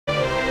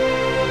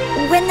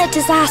When the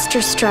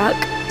disaster struck,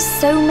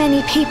 so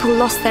many people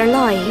lost their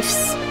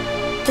lives.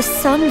 The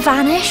sun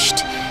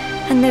vanished,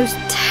 and those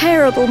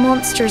terrible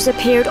monsters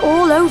appeared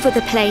all over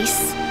the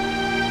place.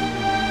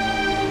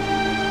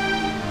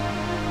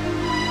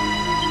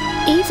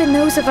 Even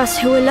those of us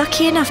who were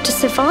lucky enough to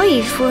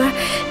survive were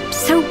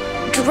so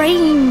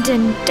drained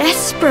and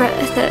desperate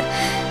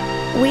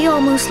that we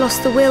almost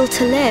lost the will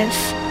to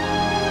live.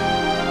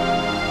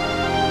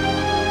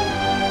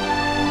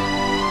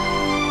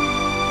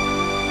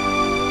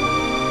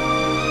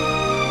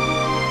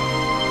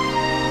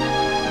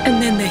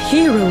 And then the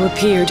hero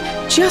appeared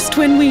just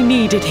when we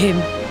needed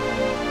him.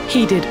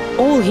 He did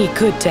all he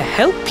could to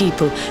help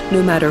people,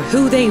 no matter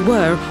who they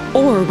were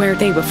or where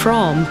they were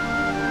from.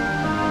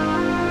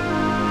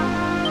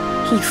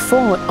 He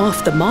fought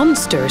off the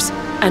monsters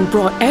and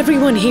brought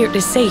everyone here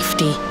to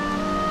safety.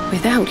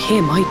 Without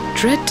him, I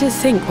dread to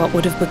think what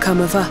would have become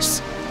of us.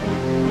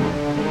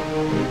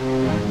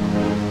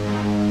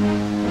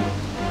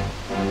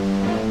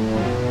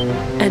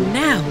 And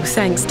now,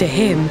 thanks to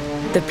him,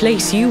 the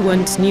place you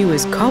once knew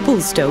as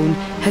Cobblestone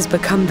has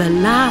become the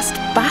last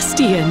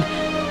Bastion,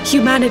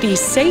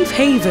 humanity's safe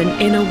haven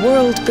in a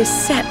world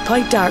beset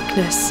by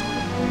darkness.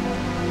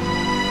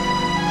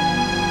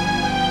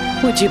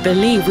 Would you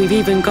believe we've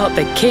even got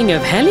the King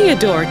of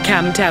Heliodor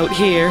camped out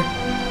here?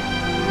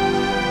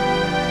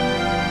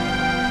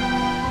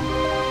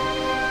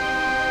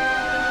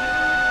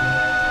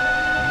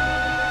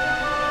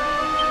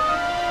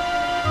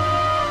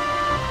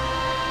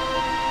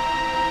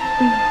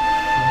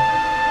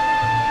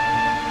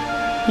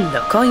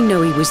 Look, I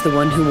know he was the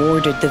one who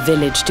ordered the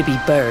village to be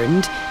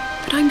burned,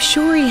 but I'm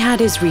sure he had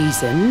his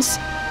reasons.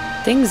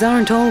 Things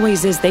aren't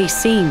always as they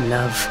seem,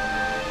 love.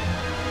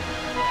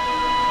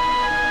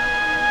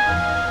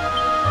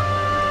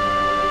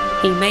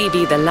 He may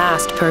be the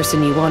last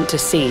person you want to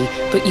see,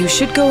 but you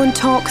should go and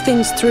talk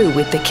things through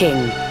with the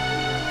king.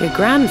 Your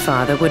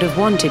grandfather would have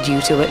wanted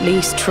you to at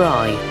least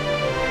try.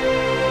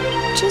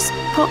 Just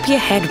pop your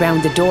head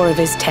round the door of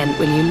his tent,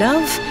 will you,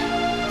 love?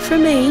 For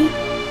me,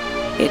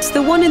 it's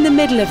the one in the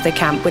middle of the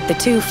camp with the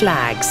 2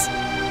 flags.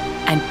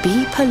 And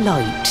be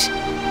polite.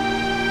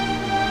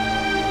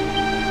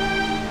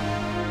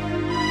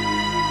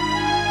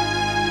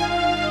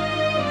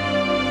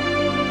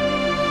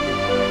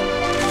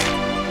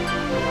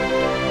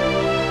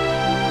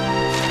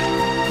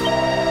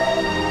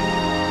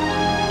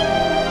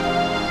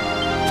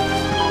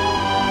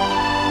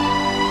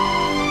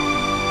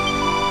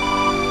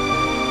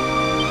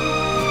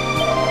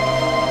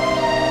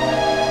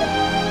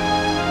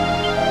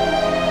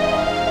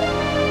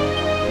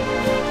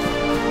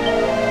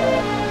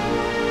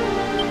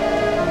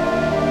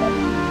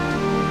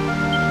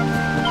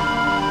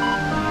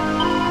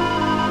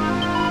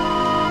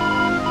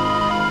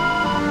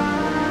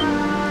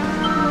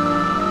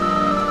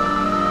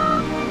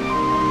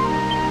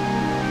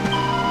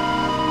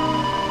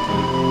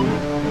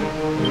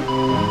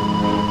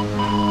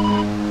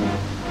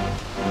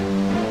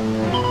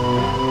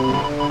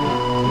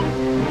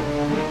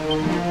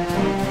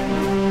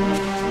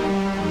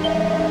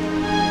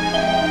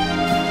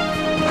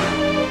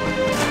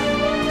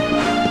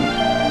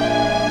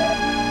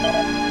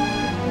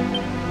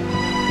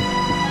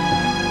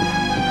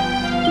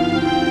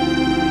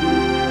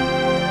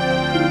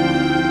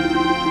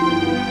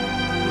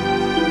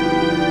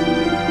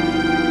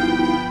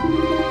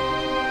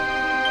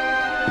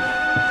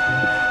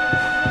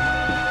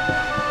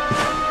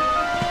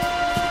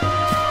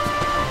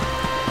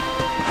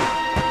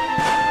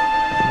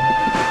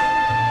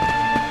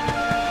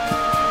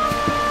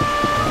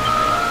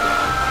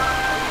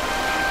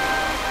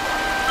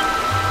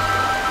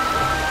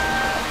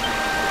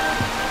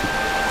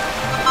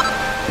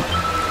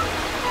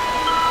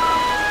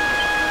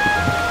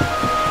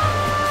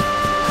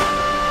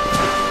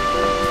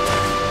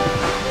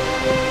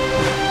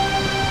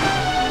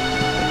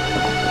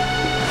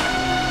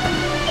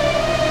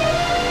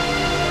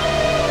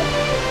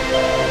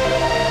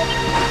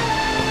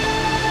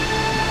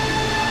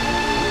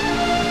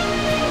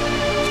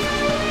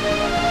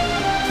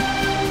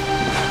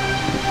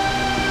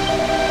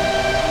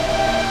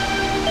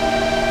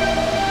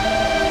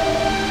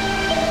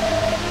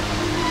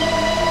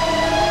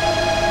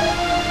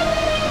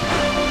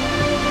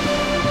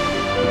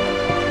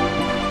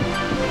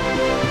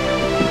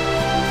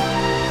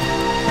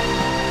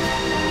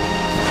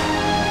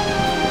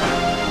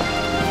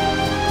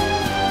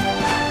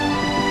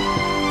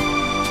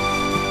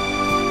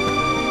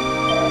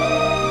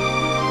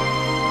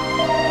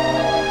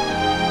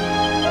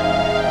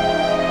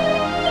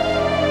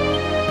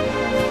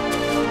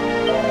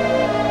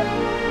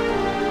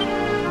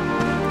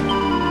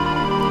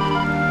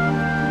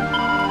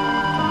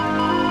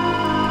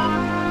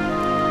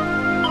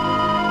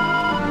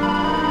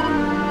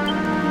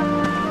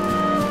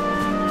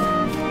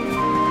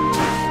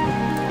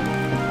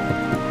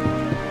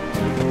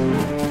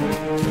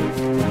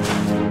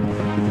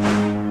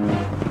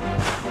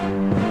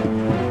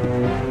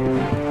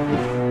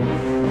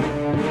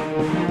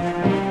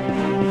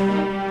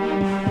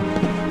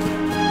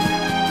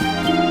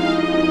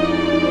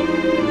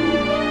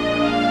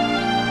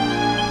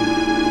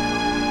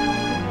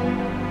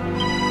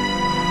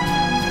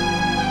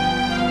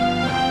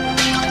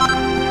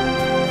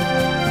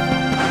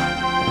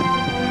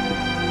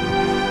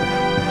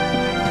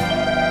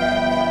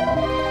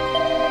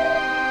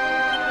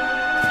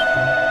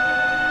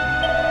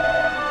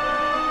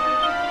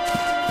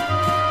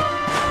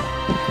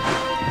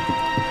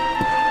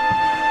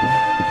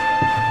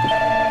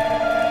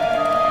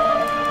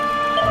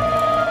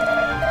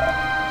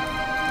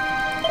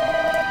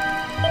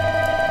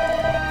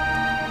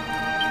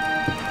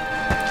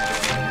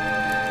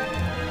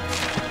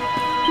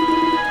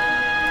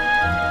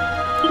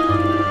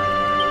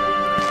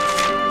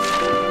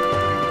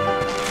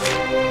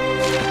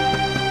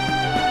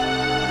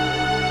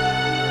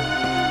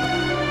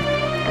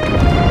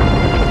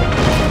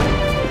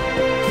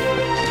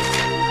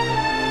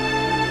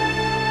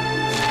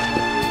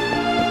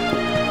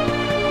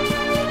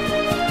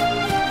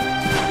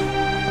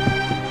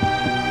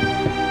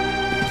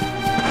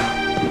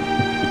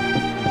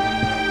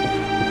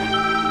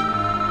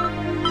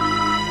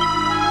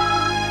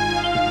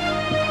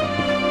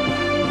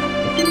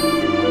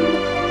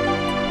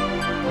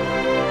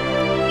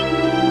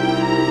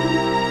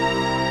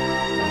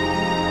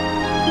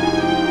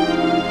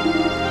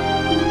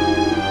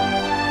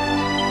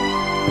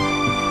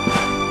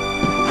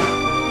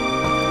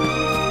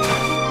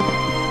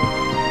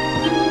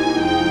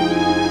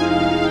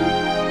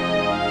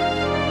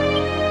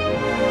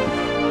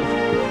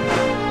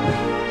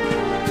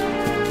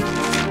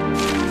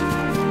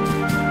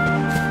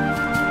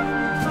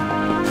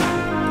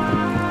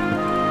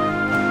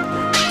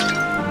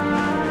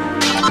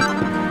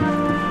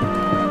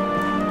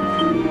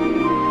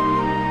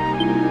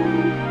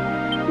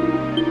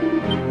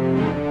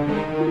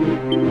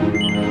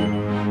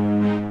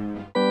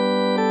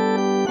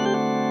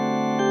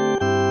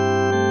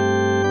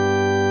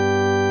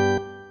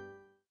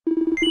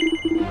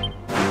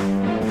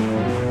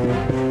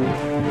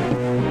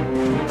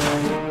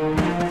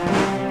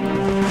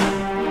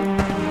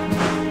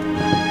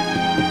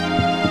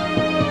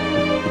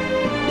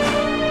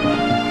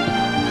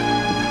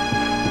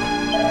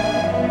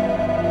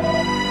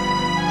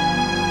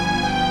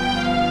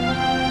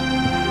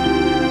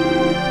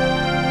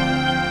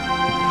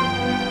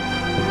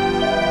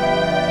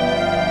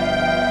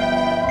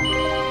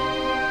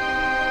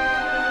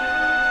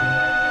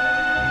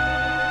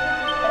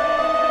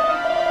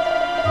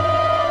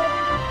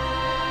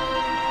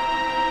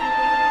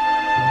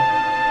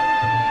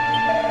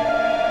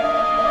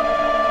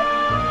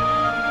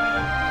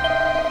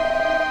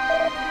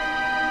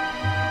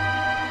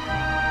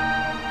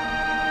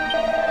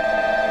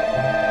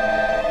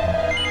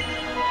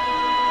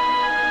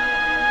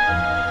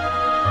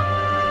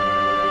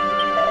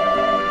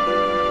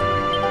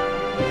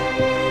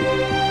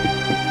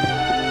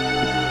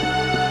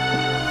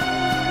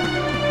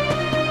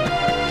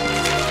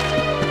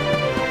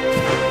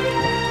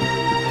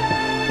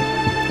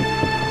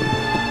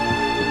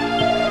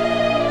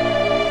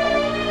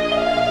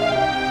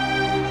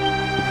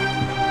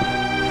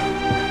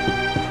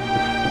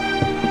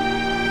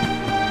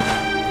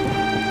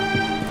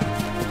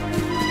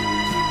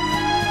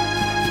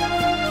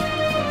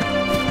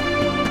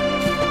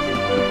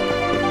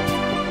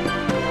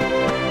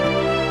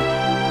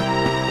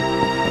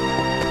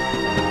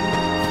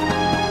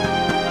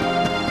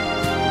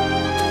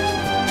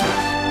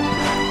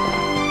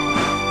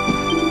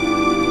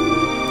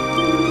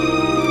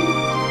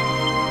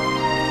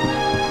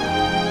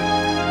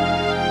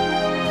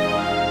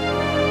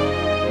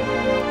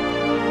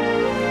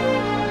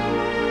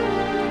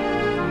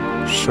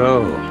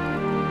 So,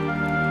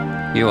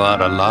 you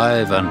are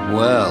alive and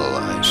well,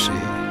 I see.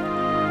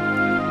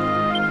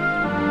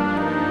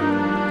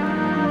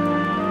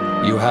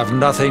 You have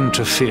nothing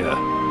to fear.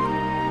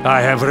 I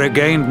have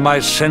regained my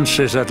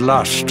senses at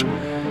last.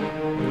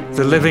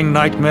 The living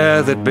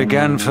nightmare that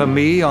began for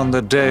me on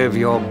the day of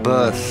your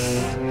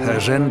birth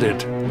has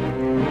ended.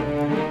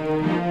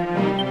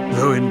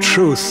 Though in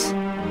truth,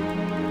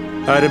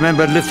 I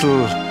remember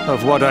little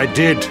of what I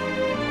did.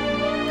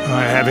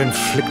 I have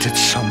inflicted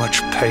so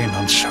much pain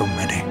on so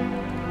many.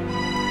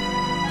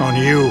 On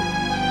you.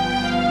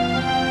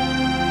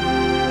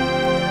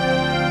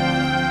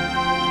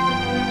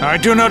 I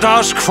do not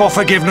ask for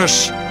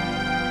forgiveness.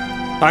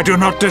 I do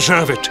not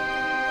deserve it.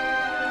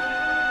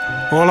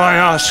 All I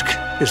ask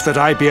is that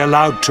I be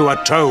allowed to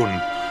atone,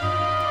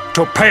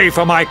 to pay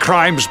for my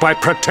crimes by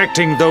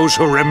protecting those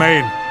who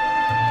remain.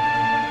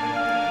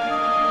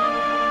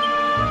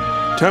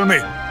 Tell me,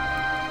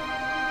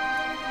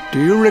 do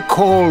you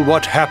recall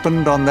what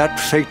happened on that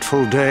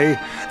fateful day?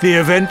 The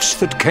events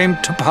that came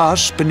to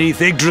pass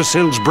beneath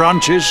Yggdrasil's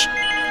branches?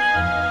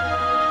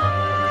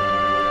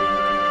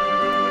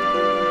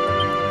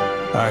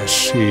 I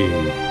see.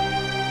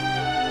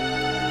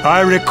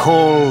 I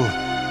recall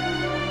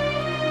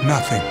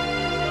nothing.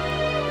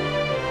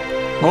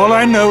 All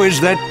I know is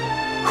that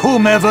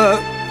whomever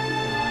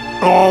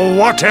or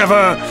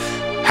whatever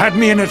had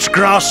me in its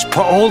grasp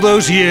for all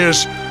those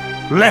years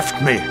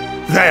left me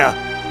there.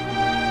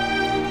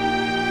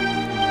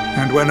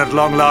 And when at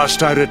long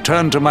last I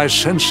returned to my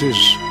senses,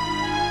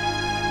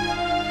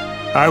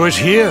 I was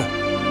here.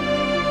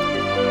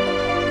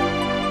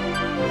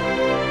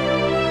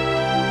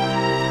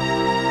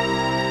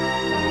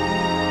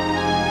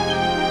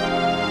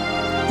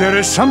 There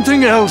is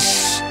something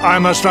else I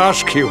must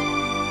ask you.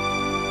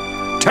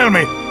 Tell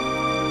me,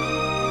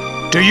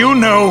 do you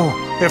know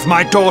if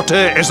my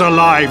daughter is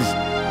alive?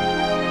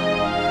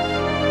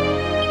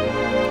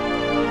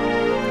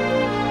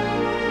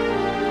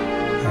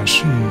 I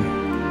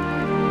see.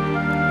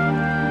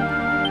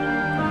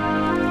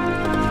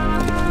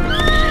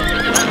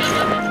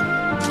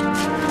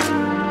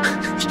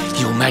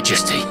 Your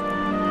Majesty.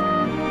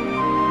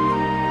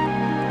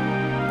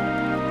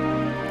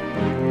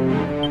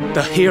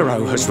 The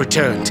hero has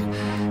returned.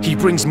 He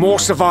brings more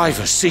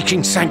survivors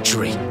seeking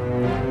sanctuary.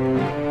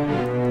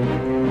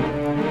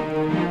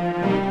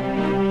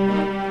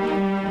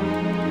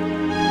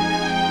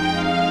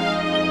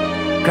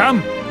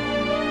 Come.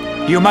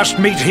 You must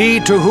meet he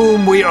to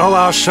whom we owe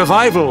our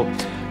survival,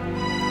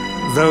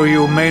 though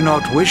you may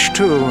not wish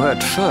to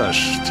at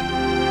first.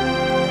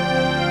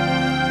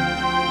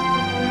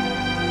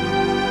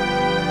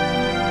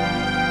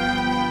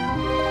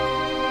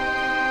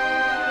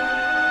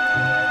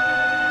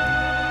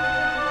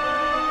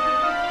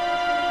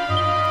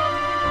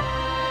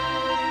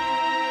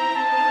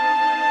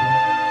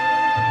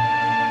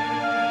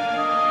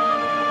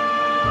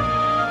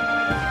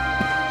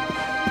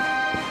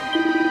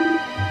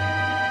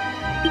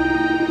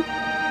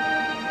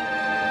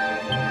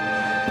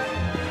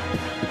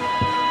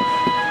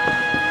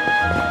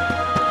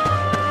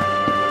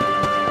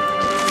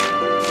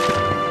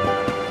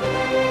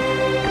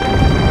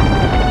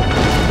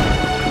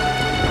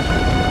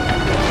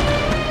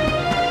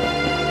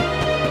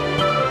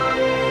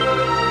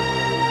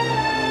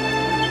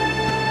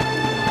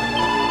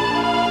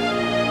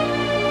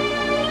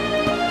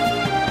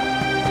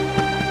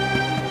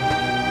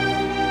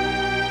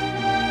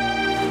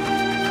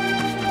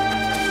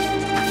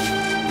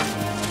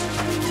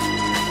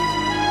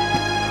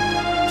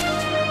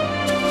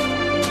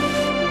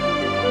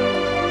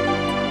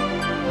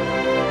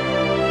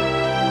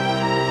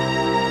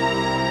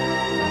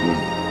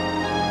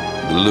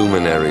 The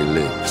luminary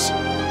lives.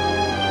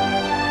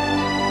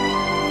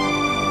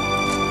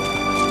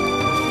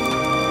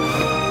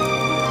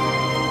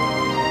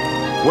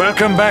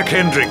 Welcome back,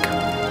 Hendrik.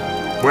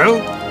 Well,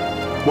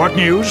 what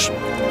news?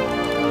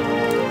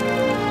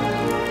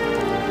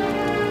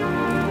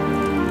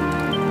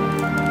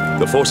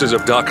 The forces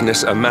of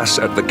darkness amass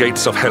at the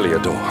gates of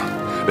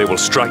Heliodor. They will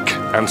strike,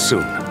 and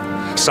soon.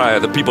 Sire,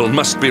 the people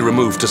must be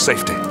removed to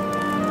safety.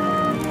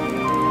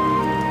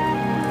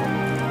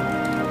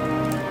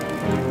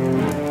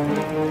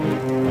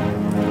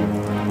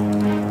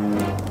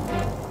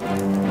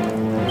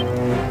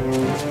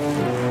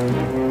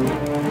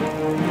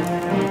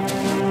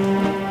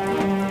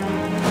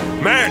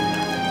 Men!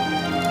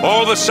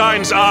 All the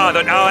signs are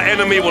that our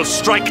enemy will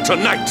strike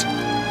tonight.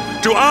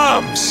 To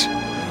arms!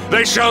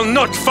 They shall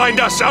not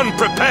find us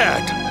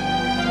unprepared!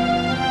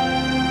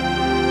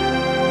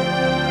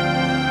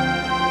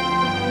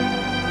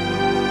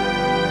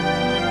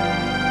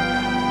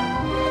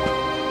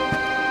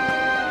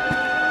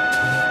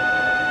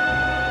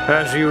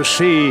 As you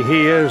see,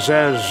 he is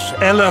as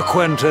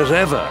eloquent as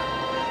ever,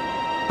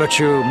 but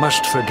you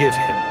must forgive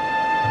him.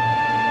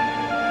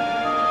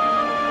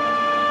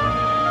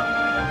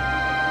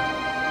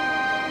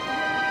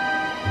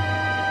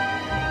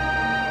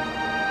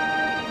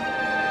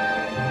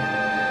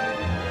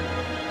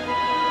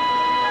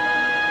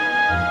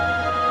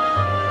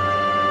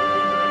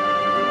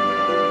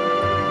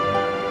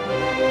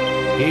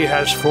 He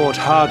has fought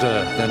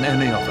harder than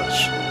any of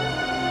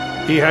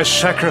us. He has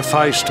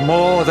sacrificed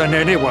more than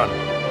anyone,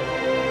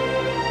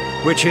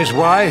 which is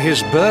why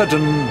his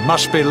burden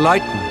must be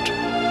lightened.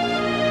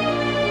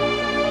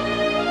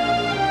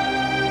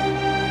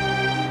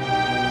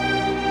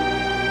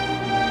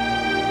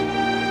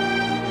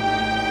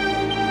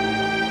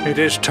 It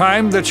is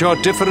time that your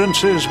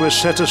differences were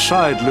set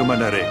aside,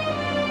 Luminary.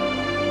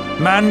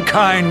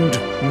 Mankind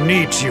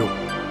needs you.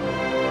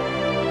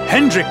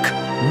 Hendrik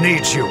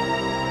needs you.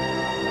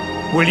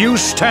 Will you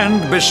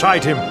stand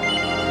beside him?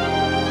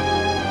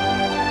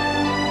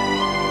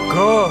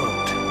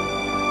 Good.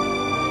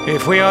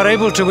 If we are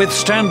able to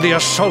withstand the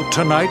assault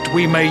tonight,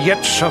 we may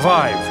yet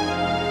survive.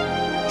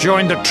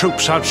 Join the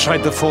troops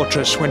outside the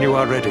fortress when you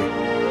are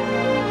ready.